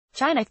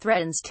China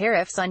threatens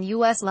tariffs on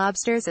U.S.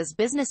 lobsters as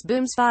business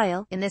booms.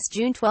 File. In this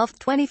June 12,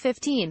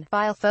 2015,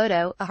 file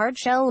photo, a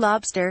hard-shell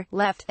lobster,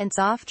 left, and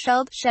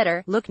soft-shelled,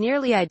 shedder, look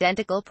nearly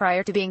identical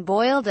prior to being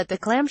boiled at the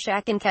Clam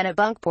Shack in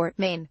Kennebunkport,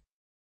 Maine.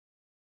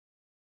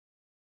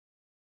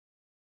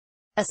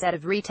 A set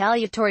of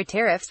retaliatory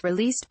tariffs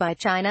released by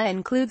China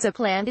includes a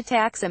plan to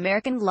tax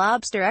American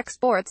lobster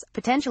exports,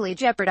 potentially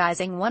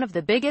jeopardizing one of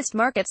the biggest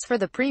markets for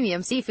the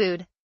premium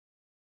seafood.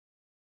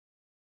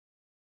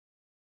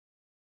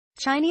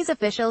 Chinese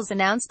officials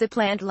announced the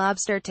planned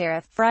lobster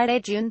tariff Friday,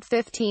 June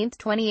 15,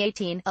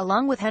 2018,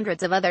 along with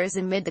hundreds of others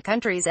amid the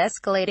country's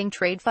escalating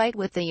trade fight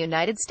with the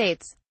United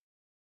States.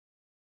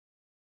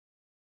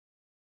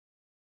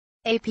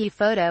 AP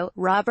photo,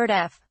 Robert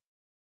F.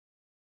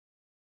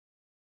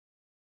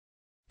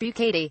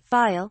 Bucati.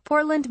 File,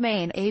 Portland,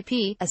 Maine.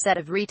 AP. A set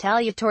of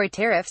retaliatory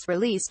tariffs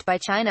released by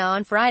China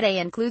on Friday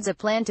includes a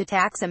plan to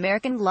tax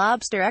American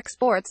lobster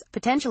exports,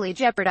 potentially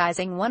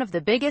jeopardizing one of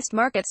the biggest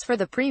markets for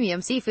the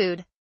premium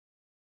seafood.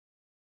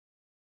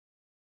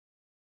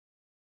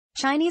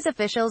 Chinese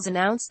officials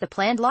announced the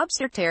planned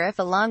lobster tariff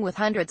along with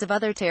hundreds of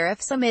other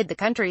tariffs amid the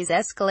country's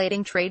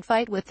escalating trade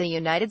fight with the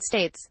United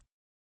States.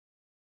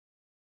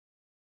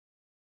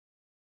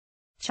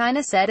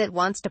 China said it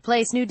wants to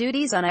place new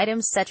duties on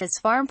items such as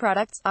farm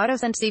products,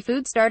 autos and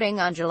seafood starting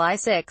on July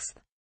 6.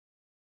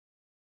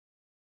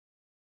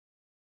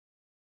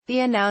 The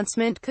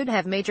announcement could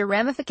have major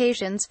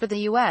ramifications for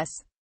the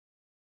U.S.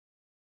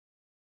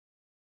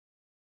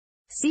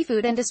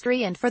 seafood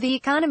industry and for the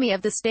economy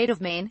of the state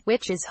of Maine,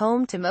 which is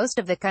home to most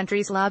of the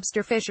country's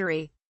lobster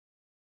fishery.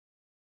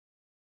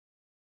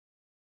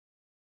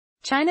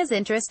 China's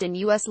interest in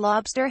U.S.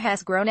 lobster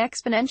has grown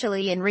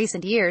exponentially in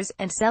recent years,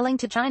 and selling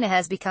to China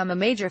has become a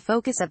major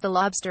focus of the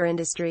lobster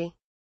industry.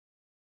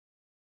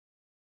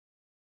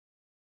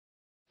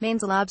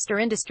 Maine's lobster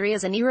industry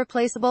is an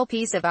irreplaceable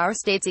piece of our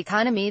state's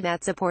economy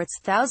that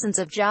supports thousands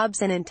of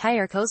jobs and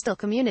entire coastal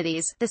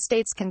communities, the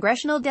state's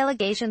congressional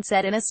delegation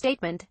said in a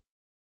statement.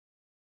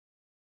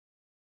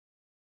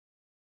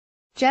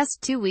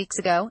 Just 2 weeks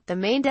ago, the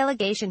Maine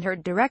delegation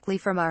heard directly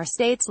from our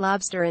state's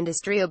lobster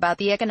industry about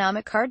the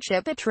economic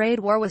hardship a trade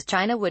war with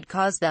China would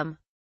cause them.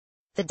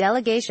 The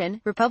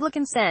delegation,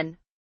 Republican Sen.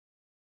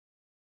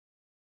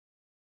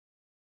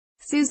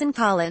 Susan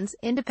Collins,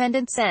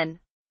 Independent Sen.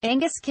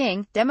 Angus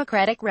King,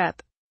 Democratic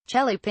Rep.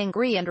 Chelly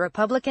Pingree and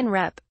Republican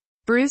Rep.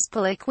 Bruce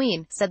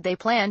Poliquin, said they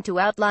plan to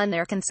outline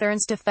their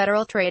concerns to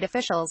federal trade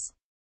officials.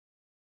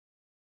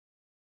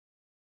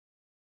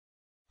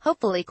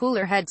 Hopefully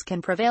cooler heads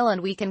can prevail and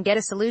we can get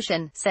a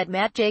solution, said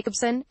Matt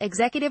Jacobson,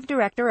 executive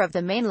director of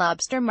the Maine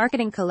Lobster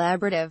Marketing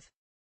Collaborative.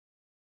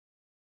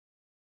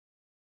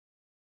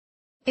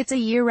 It's a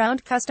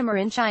year-round customer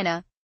in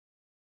China.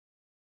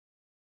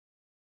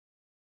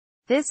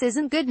 This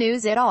isn't good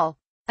news at all.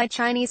 A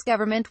Chinese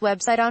government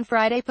website on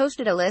Friday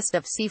posted a list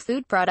of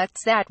seafood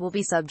products that will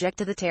be subject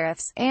to the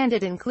tariffs, and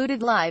it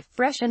included live,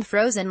 fresh and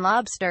frozen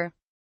lobster.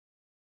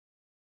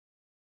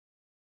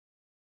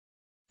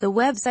 The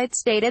website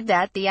stated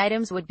that the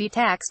items would be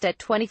taxed at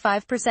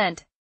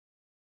 25%.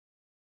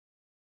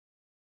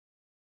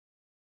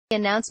 The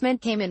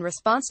announcement came in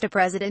response to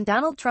President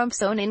Donald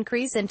Trump's own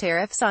increase in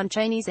tariffs on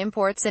Chinese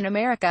imports in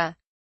America.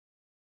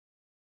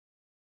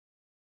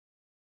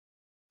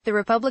 The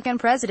Republican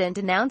president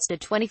announced a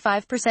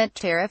 25%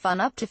 tariff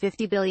on up to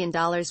 $50 billion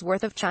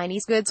worth of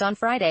Chinese goods on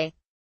Friday.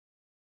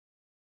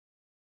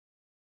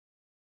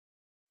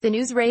 The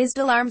news raised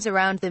alarms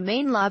around the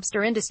Maine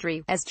lobster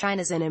industry, as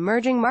China's an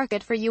emerging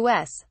market for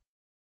U.S.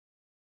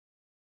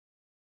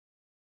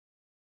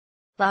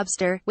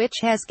 lobster, which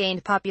has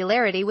gained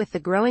popularity with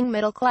the growing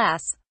middle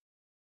class.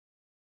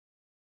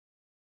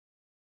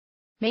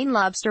 Maine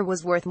lobster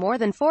was worth more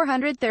than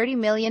 $430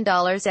 million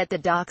at the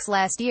docks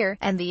last year,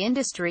 and the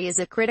industry is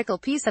a critical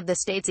piece of the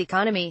state's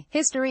economy,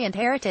 history and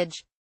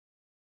heritage.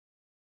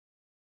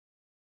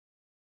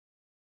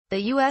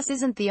 The U.S.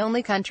 isn't the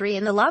only country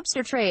in the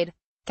lobster trade.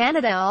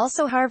 Canada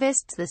also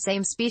harvests the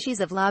same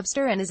species of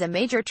lobster and is a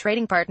major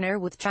trading partner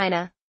with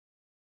China.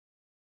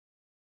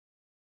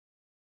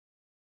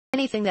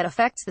 Anything that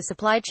affects the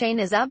supply chain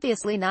is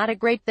obviously not a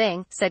great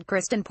thing, said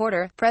Kristen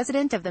Porter,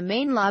 president of the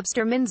Maine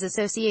Lobstermen's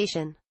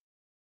Association.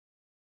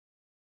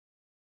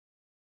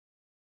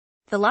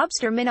 The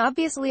lobstermen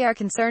obviously are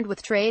concerned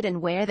with trade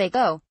and where they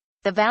go.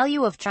 The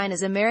value of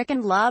China's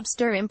American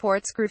lobster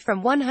imports grew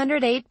from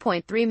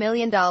 $108.3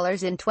 million in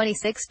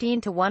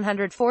 2016 to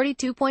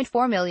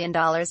 $142.4 million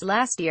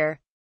last year.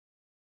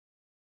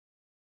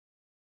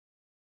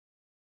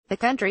 The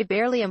country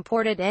barely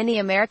imported any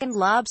American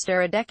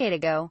lobster a decade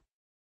ago.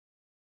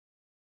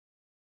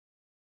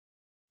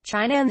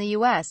 China and the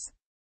U.S.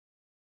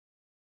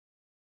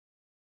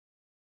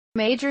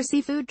 major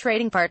seafood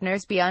trading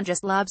partners beyond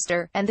just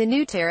lobster, and the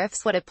new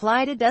tariffs would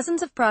apply to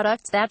dozens of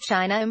products that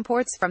China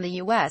imports from the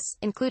U.S.,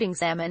 including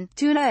salmon,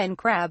 tuna and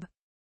crab.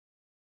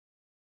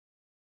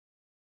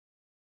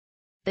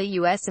 The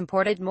U.S.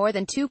 imported more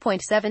than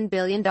 $2.7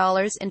 billion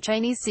in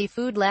Chinese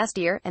seafood last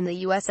year, and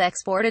the U.S.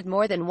 exported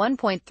more than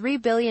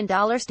 $1.3 billion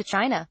to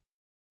China.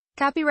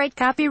 Copyright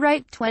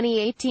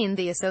 2018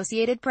 The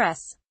Associated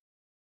Press.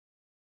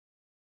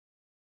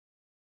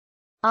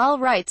 All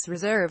rights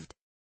reserved.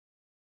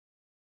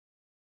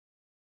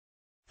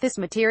 This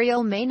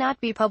material may not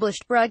be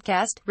published,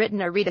 broadcast,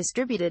 written or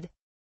redistributed.